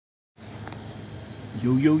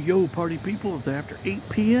Yo, yo, yo, party people, it's after 8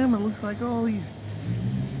 p.m. It looks like all these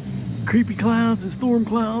creepy clouds and storm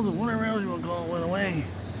clouds and whatever else you want to call it went away.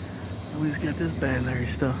 And we just got this bad Larry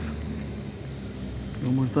stuff. No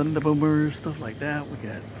more thunder boomers, stuff like that. We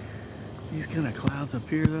got these kind of clouds up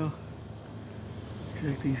here though.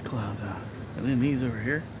 Check these clouds out. And then these over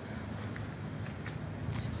here.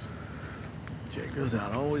 Check those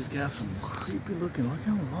out. Always got some creepy looking. Look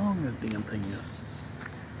how long this damn thing is.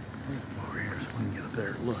 Over here so we can get up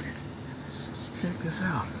there. Look. Check this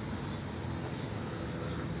out.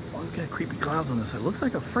 Oh, it's got creepy clouds on this side. Looks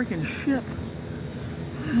like a freaking ship.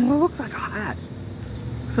 Well, it looks like a hat.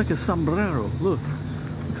 Looks like a sombrero. Look.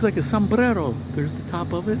 Looks like a sombrero. There's the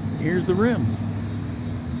top of it. Here's the rim.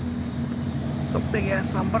 It's a big ass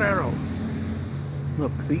sombrero.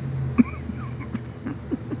 Look, see?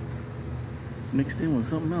 Mixed in with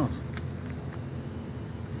something else.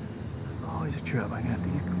 It's always a trip. I got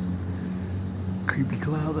these creepy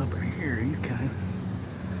clouds up here. These kind.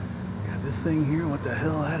 Got this thing here. What the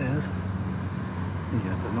hell that is? You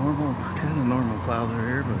got the normal, kind of normal clouds over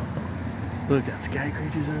here, but look, got sky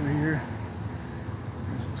creatures over here.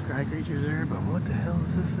 There's some sky creatures there, but what the hell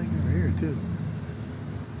is this thing over here too?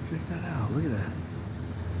 Check that out. Look at that.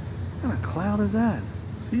 What kind of cloud is that?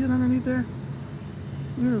 See it underneath there?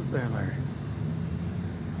 Look at this bad Larry.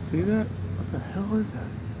 See that? What the hell is that?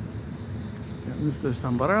 Got Mr.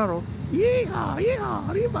 Sombrero. Yeehaw, yeehaw,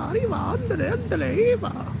 arriba, arriba, andale, andale,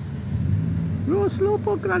 arriba. Yo,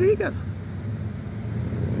 Slowpoke Rodriguez.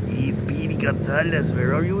 Hey, Speedy Gonzalez,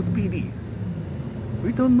 where are you, Speedy?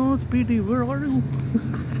 We don't know, Speedy, where are you?